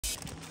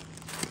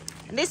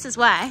And this is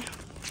why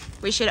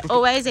we should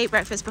always eat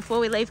breakfast before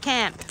we leave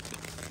camp.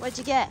 What'd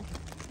you get?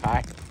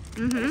 Pie.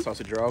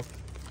 Sausage roll.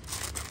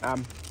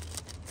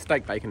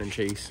 Steak, bacon and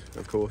cheese,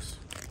 of course.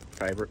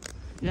 Favourite.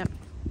 Yep.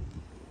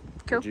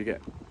 Cool. What'd you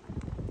get?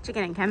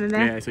 Chicken and camembert.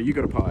 Yeah, so you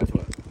got a pie as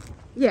well.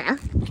 Yeah.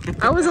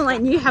 I wasn't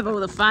letting you have all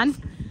the fun.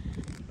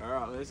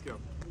 Alright, let's go.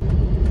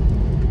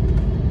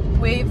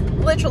 We've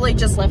literally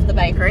just left the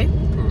bakery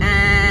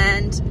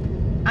and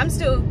I'm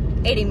still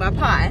eating my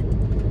pie,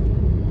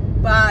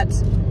 but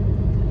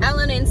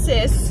Alan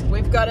insists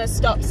we've got to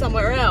stop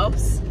somewhere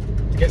else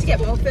to get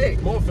more food.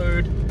 More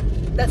food.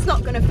 That's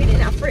not going to fit in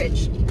our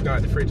fridge. No,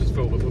 the fridge is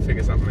full, but we'll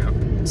figure something out.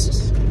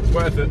 It's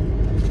worth it.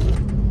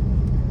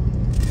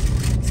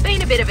 It's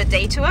been a bit of a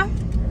detour.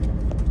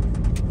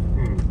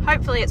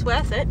 Hopefully it's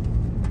worth it.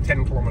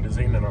 10 kilometres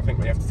in, and I think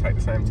we have to take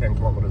the same 10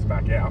 kilometres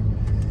back out.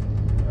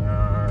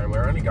 And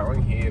we're only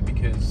going here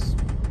because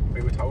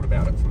we were told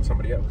about it from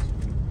somebody else.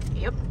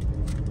 Yep.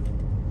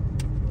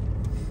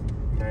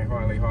 They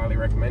highly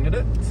recommended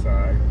it.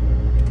 So,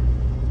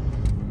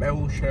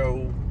 Mel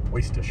Shell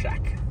Oyster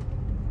Shack.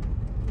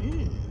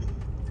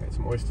 Get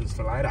some oysters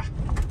for later.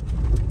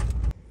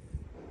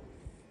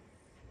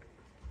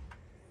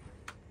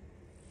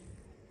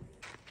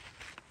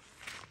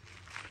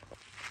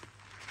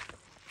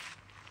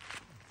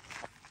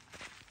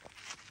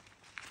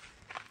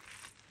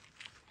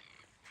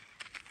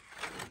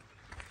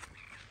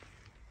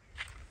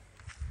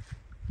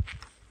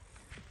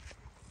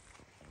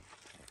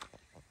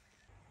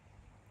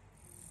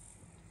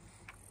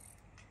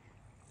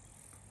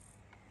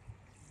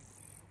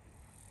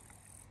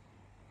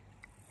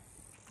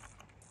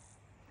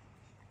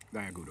 They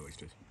are good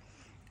oysters.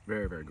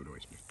 Very, very good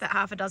oysters. That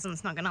half a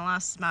dozen's not going to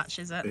last as much,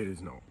 is it? It is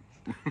not.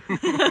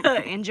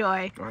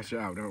 Enjoy. I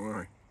shall, don't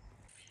worry.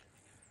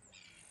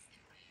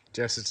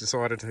 Jess has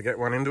decided to get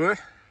one into her.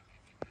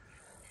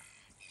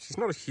 She's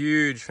not a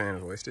huge fan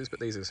of oysters,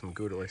 but these are some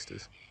good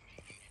oysters.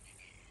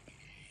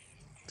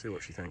 See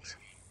what she thinks.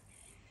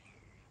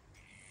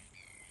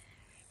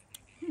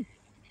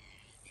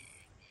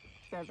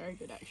 They're very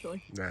good,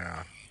 actually. They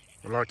are.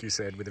 And like you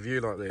said, with a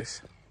view like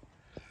this,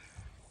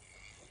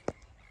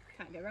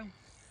 Can't go wrong.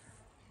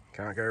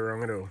 can't go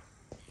wrong at all.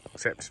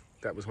 Except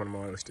that was one of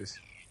my oysters.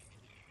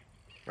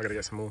 I gotta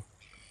get some more.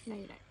 No,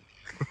 you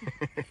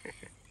don't.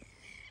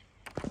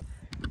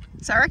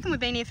 So I reckon we've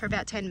been here for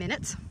about 10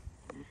 minutes.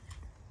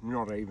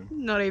 Not even.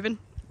 Not even.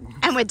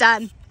 And we're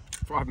done.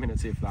 5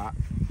 minutes if that.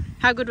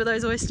 How good were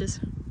those oysters?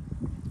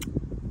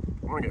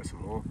 I want to get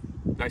some more.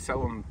 They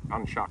sell them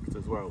unshucked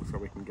as well, so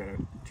we can get a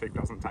cheap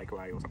dozen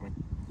takeaway or something.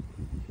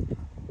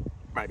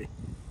 Maybe.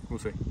 We'll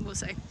see. We'll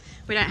see.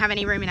 We don't have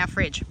any room in our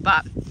fridge,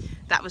 but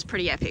that was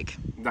pretty epic.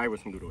 They were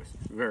some good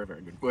oysters. Very,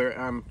 very good.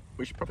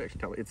 We should probably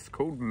actually tell it. It's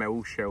called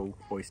Mel Shell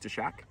Oyster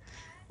Shack,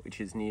 which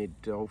is near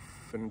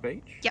Dolphin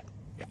Beach. Yep.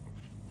 Yeah.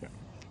 Yeah.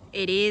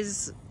 It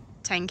is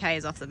 10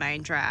 k's off the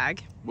main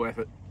drag. Worth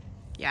it.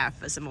 Yeah,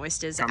 for some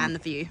oysters and the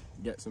view.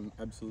 Get some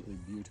absolutely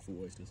beautiful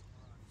oysters.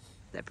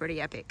 They're pretty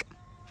epic.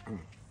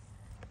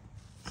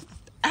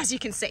 As you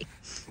can see.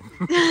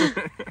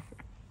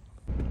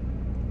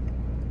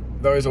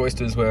 Those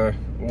oysters were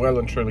well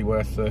and truly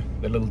worth the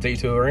little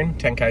detour in.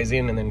 10 k's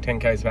in and then 10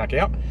 k's back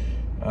out.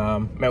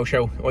 Mel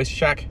Shell Oyster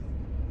Shack.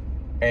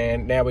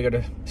 And now we got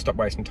to stop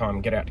wasting time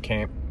and get out to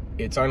camp.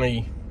 It's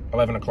only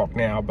 11 o'clock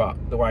now, but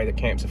the way the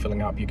camps are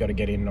filling up, you've got to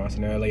get in nice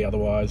and early,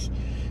 otherwise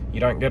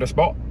you don't get a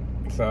spot.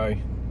 So,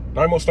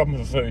 no more stopping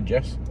for food,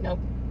 Jess. Nope.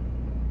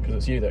 Because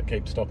it's you that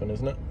keeps stopping,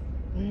 isn't it?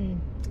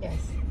 Yes.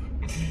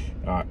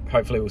 Alright,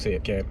 hopefully we'll see you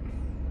at camp.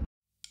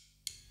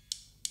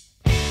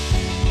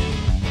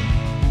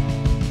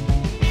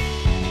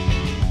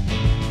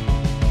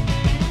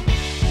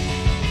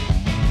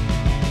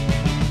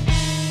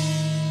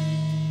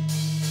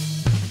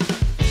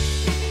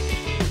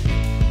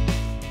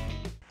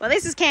 Well,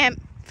 this is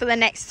camp for the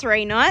next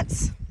 3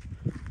 nights.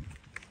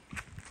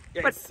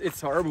 Yeah,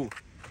 it's horrible.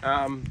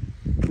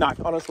 No,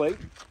 honestly,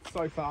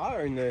 so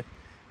far in the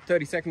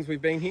 30 seconds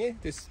we've been here,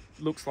 this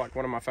looks like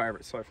one of my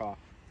favourites so far.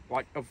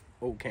 Like, of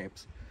all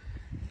camps.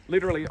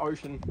 Literally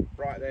ocean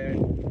right there,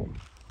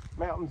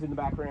 mountains in the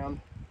background.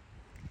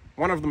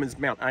 One of them is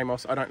Mount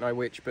Amos, I don't know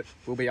which, but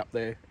we'll be up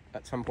there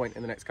at some point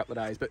in the next couple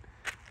of days. But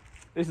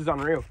this is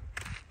unreal.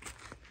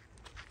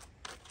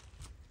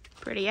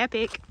 Pretty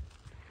epic.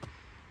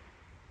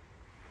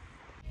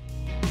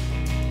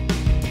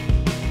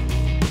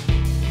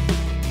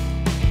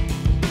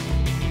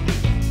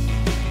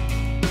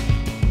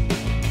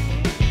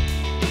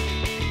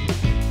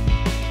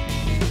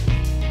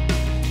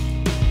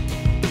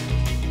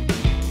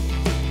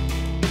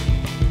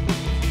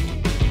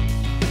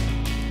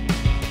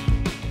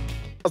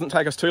 Doesn't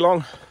take us too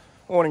long.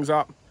 Awning's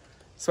up,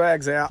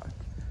 swag's out.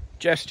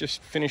 Jess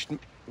just finished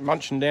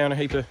munching down a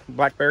heap of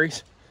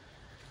blackberries,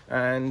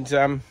 and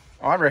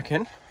I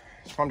reckon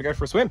it's time to go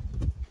for a swim.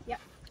 Yep.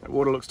 That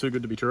water looks too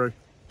good to be true.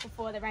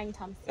 Before the rain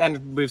comes.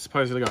 And we've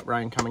supposedly got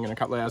rain coming in a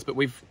couple of hours, but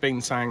we've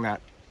been saying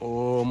that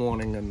all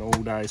morning and all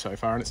day so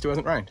far, and it still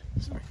hasn't rained.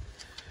 So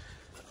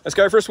let's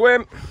go for a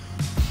swim.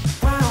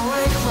 Run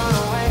away, run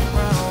away,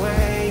 run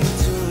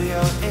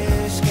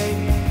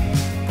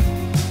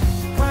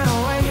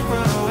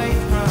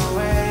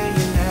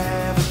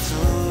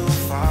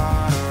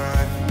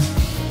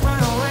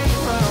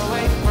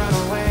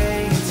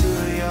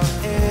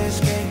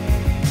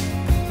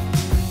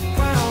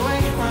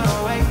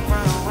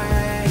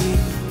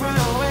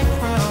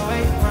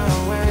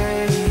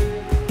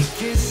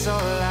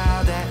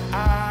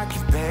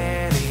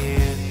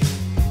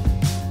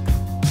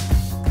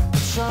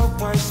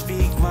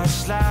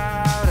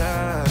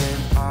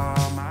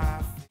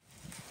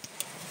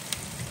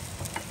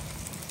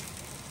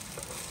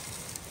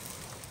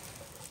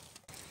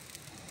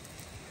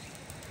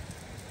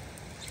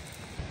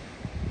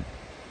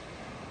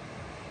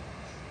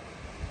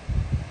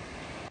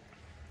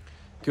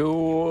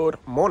Good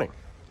morning.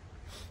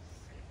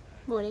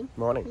 Morning.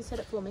 Morning. You said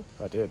it for me.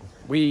 I did.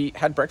 We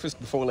had breakfast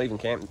before leaving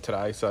camp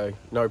today, so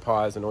no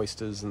pies and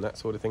oysters and that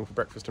sort of thing for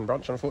breakfast and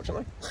brunch,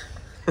 unfortunately.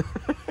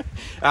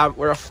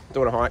 We're off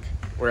doing a hike.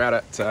 We're out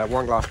at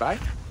Wineglass Bay,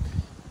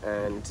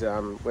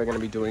 and we're going to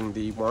be doing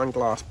the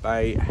Wineglass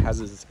Bay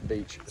Hazards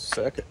Beach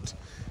circuit.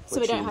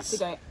 So we don't have to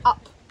go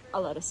up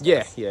a lot of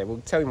stairs. Yeah, we'll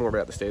tell you more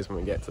about the stairs when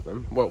we get to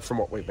them. Well, from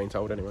what we've been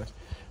told anyways.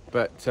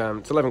 But it's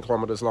 11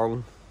 kilometres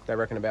long. They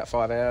reckon about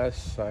 5 hours,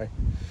 so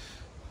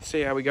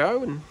see how we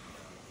go and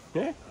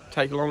yeah,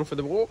 take along for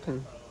the walk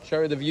and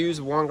show you the views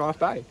of Wineglass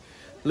Bay.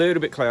 A little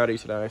bit cloudy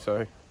today,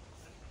 so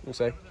we'll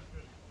see.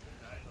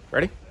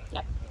 Ready?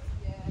 Yep.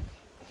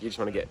 You just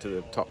want to get to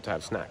the top to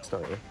have snacks,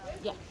 don't you?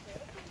 Yeah.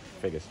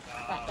 Figures.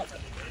 Right, let's go.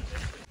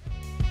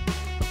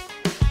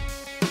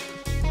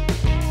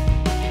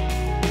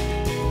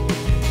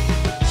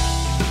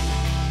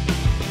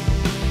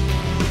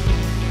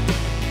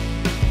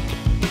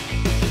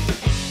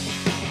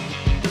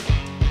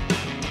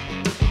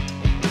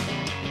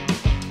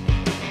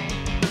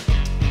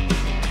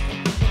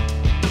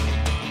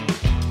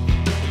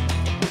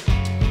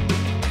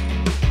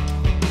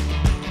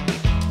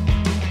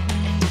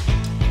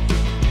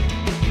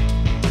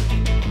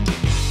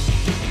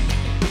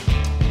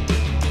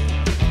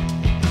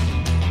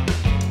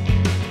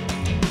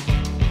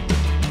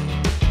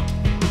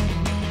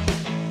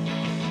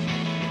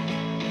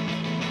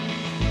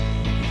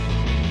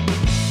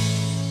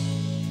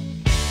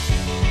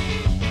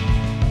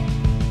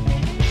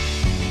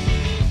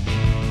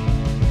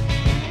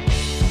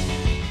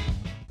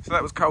 So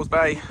that was Coles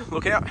Bay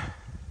Lookout,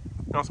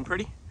 nice and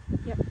pretty.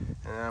 Yep.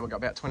 We've got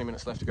about 20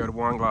 minutes left to go to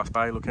Wineglass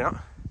Bay Lookout.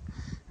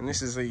 And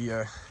this is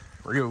the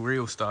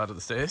real start of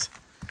the stairs.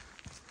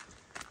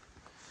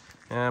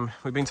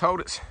 We've been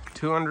told it's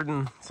 200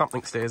 and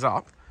something stairs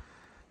up,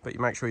 but you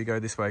make sure you go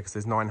this way because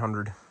there's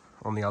 900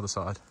 on the other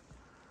side.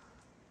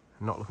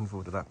 I'm not looking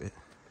forward to that bit.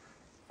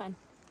 Fine.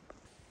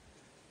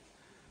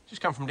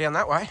 Just come from down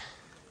that way.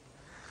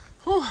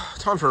 Whew,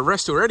 time for a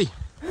rest already.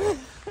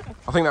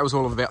 I think that was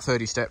all of about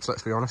 30 steps,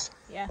 let's be honest.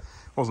 Yeah.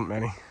 Wasn't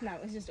many. No,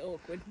 it was just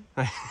awkward.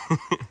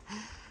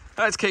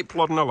 Let's keep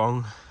plodding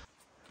along.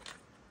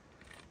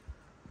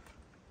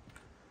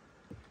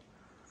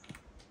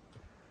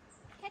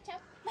 Catch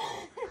up.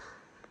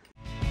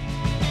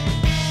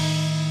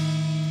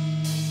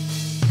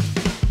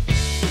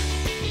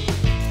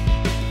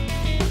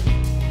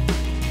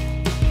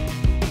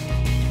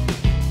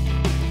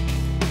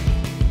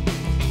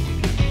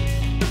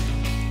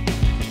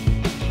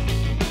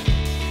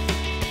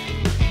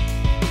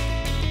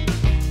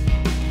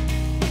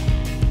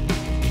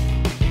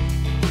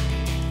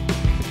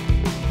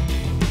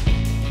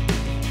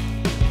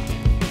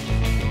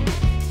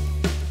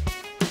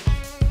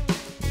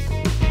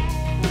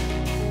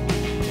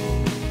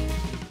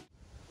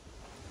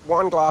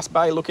 Wineglass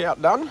Bay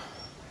Lookout done.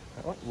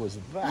 What was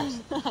that?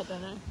 I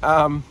don't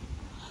know.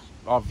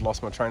 I've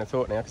lost my train of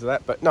thought now because of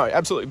that, but no,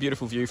 absolutely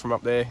beautiful view from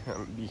up there.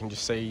 You can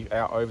just see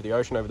out over the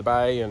ocean, over the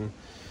bay and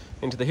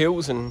into the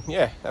hills, and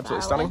yeah,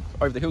 absolutely stunning.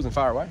 Over the hills and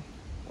far away.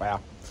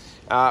 Wow.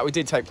 We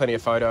did take plenty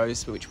of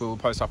photos, which we'll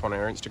post up on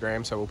our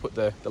Instagram, so we'll put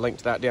the link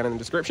to that down in the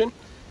description.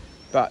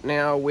 But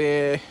now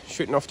we're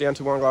shooting off down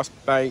to Wineglass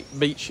Bay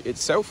Beach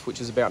itself,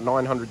 which is about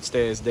 900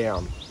 stairs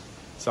down.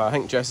 So I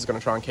think Jess is going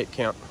to try and keep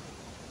count.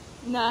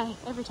 No,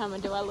 every time I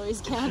do, I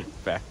lose count.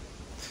 Fair.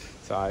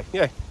 So,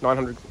 yeah,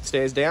 900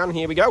 stairs down,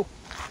 here we go.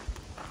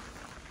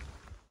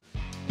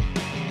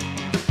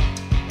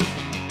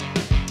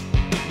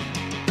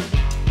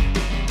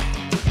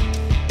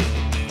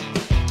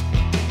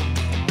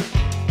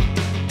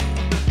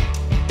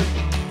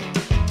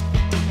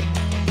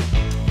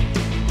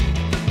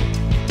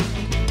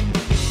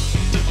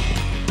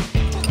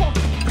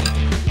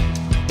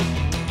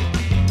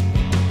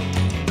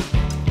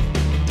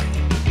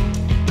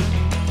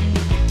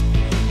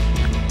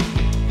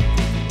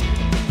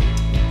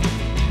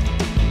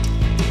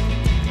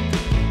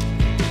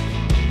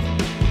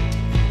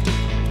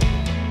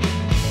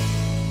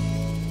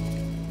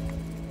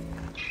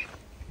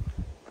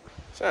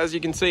 So as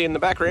you can see in the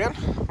background,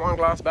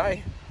 Wineglass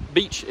Bay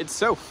Beach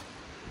itself.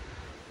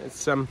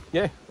 It's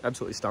yeah,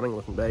 absolutely stunning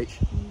looking beach.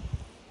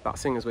 But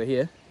seeing as we're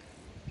here,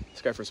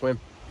 let's go for a swim.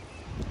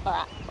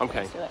 Alright.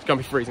 Okay, it's gonna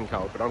be freezing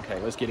cold, but okay,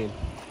 let's get in.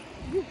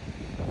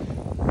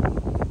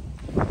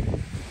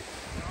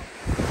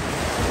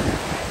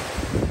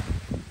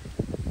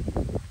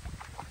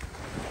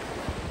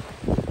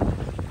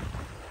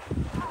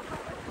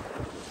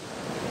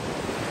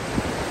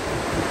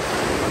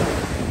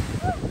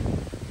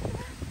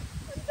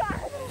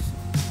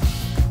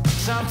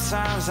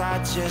 Sometimes I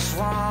just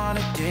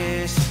wanna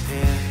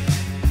disappear,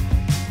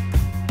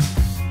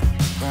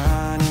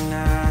 running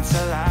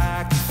until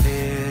I can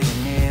feel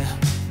you near.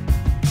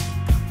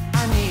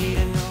 I need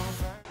to know.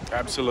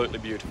 Absolutely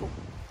beautiful.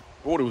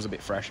 Water was a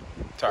bit fresh.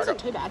 It wasn't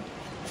too bad.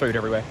 Food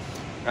everywhere.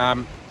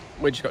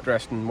 We just got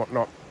dressed and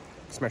whatnot,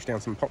 smashed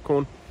down some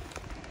popcorn,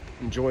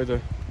 enjoy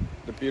the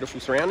beautiful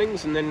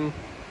surroundings, and then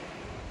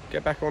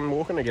get back on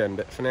walking again.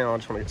 But for now, I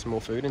just want to get some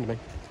more food into me.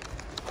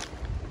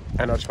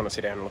 And I just want to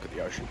sit down and look at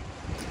the ocean.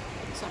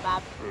 It's not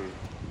bad.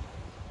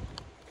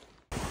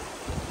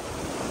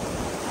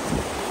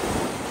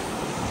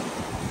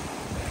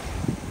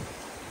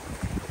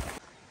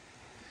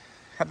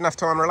 Had enough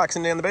time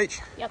relaxing down the beach?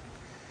 Yep.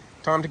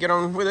 Time to get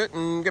on with it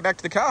and get back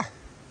to the car.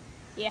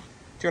 Yeah.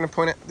 Do you want to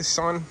point out this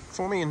sign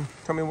for me and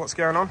tell me what's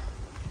going on?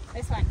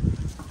 This one.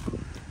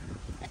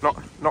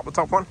 Not the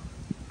top one?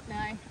 No,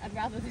 I'd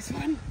rather this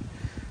one.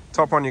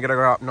 Top one, you got to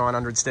go up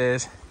 900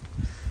 stairs.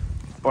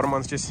 Bottom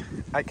one's just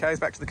 8 k's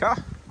back to the car.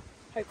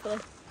 Hopefully.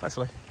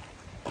 Hopefully.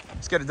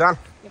 Let's get it done.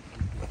 Yep.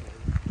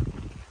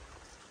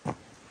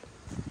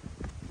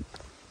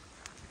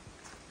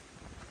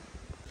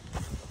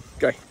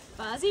 Go.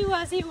 Fuzzy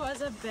Wuzzy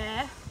was a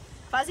bear.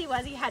 Fuzzy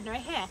Wuzzy had no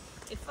hair.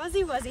 If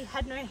Fuzzy Wuzzy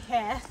had no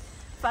hair,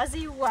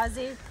 Fuzzy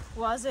Wuzzy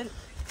wasn't.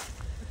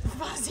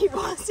 Fuzzy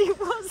Wuzzy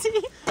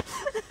Wuzzy.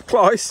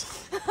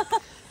 Close.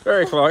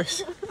 Very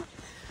close.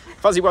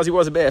 Fuzzy Wuzzy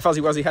was a bear. Fuzzy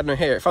Wuzzy had no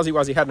hair. Fuzzy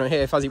Wuzzy had no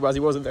hair. Fuzzy Wuzzy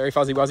wasn't very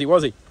fuzzy wuzzy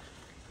wuzzy.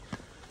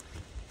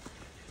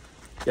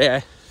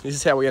 Yeah, this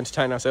is how we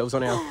entertain ourselves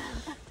on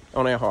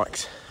our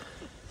hikes.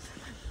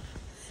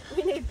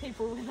 We need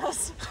people with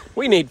us.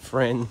 We need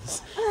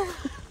friends.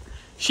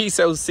 She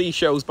sells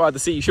seashells by the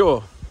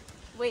seashore.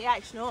 We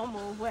act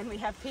normal when we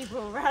have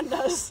people around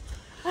us.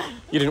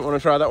 You didn't want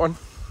to try that one?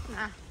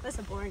 Nah, that's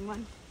a boring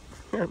one.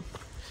 Yeah.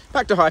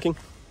 Back to hiking.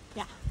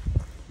 Yeah.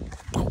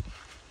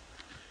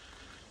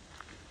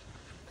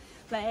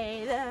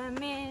 Play them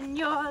in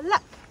your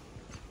lap.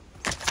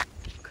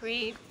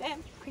 Creep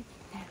them, creep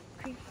them,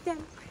 creep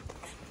them,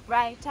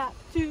 right up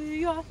to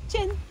your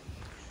chin.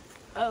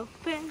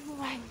 Open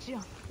wide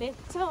your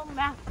little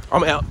mouth.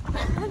 I'm out.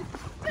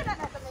 Put that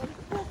at them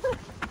in.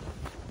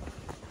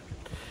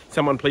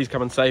 Someone please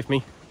come and save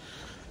me.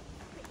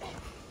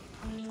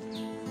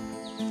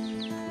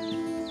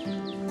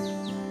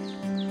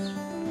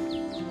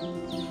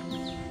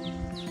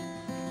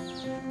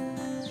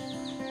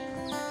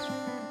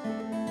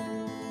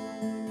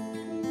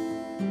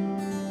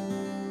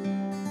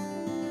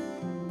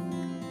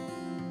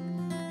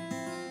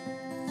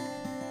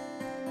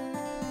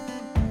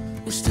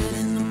 We stood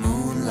in the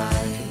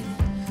moonlight,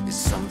 it's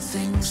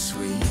something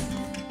sweet.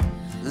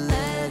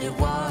 Let it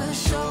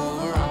wash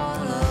over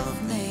all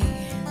of me.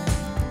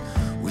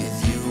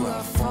 With you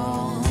I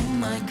form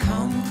my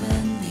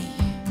company.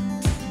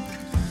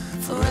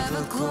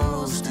 Forever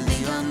close to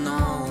the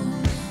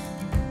unknown.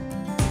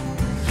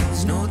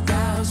 There's no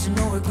doubts and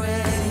no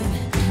regret.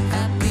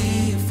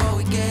 Happy before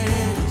we get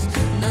it.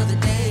 Another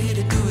day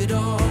to do it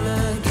all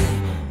again.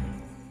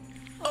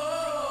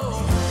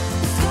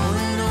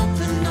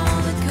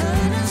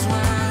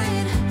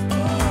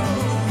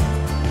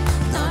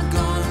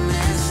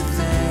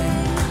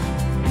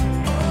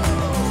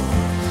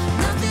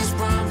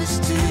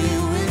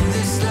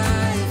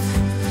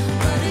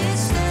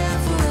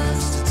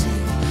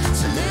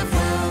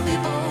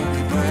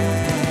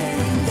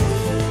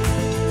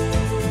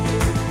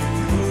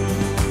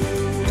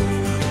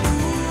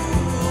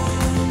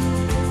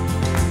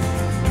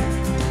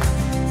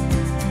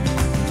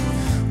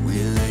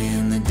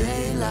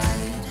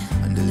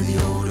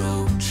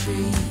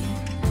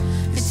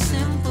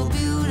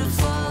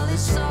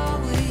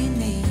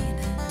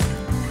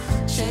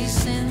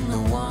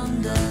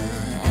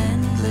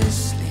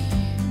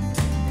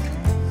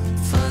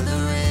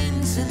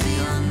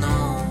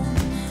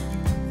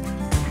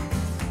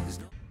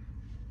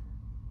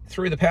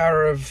 Through the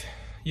power of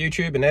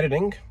YouTube and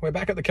editing, we're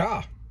back at the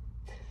car.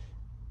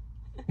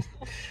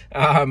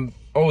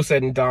 All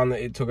said and done,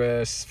 it took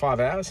us 5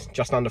 hours,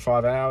 just under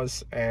 5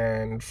 hours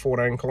and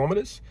 14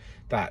 kilometres.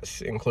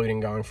 That's including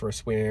going for a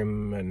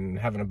swim and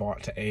having a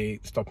bite to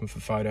eat, stopping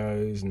for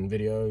photos and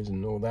videos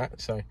and all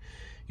that. So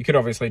you could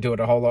obviously do it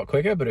a whole lot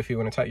quicker, but if you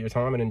want to take your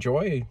time and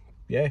enjoy,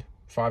 yeah,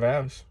 5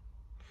 hours.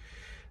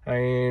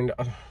 And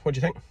what do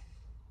you think?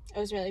 It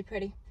was really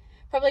pretty.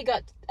 Probably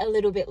got a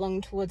little bit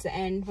long towards the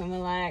end when we're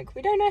like,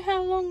 we don't know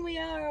how long we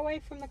are away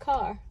from the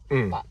car.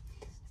 But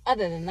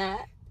other than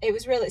that, it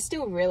was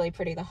still really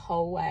pretty the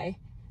whole way.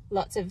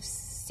 Lots of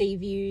sea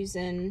views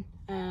and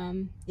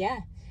yeah,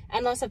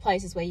 and lots of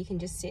places where you can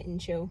just sit and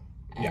chill.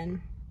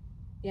 And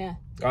yeah,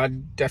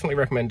 I'd definitely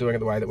recommend doing it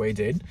the way that we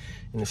did,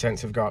 in the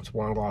sense of go up to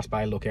Wineglass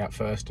Bay, look out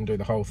first and do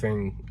the whole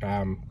thing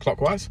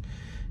clockwise.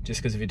 Just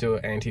because if you do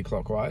it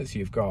anti-clockwise,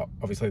 you've got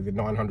obviously the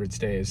 900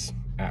 stairs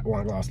at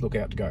Wineglass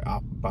lookout to go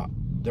up, but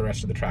the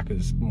rest of the track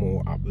is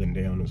more up than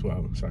down as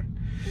well. So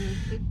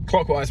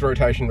clockwise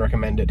rotation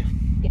recommended.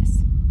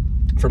 Yes.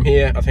 From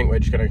here, I think we're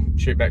just going to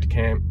shoot back to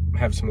camp,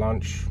 have some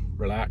lunch,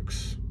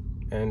 relax,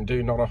 and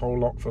do not a whole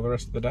lot for the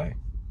rest of the day.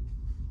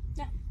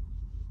 Yeah.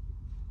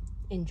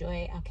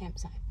 Enjoy our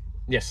campsite.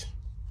 Yes.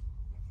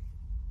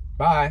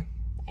 Bye.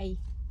 Bye.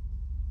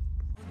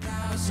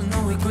 So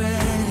no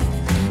regret.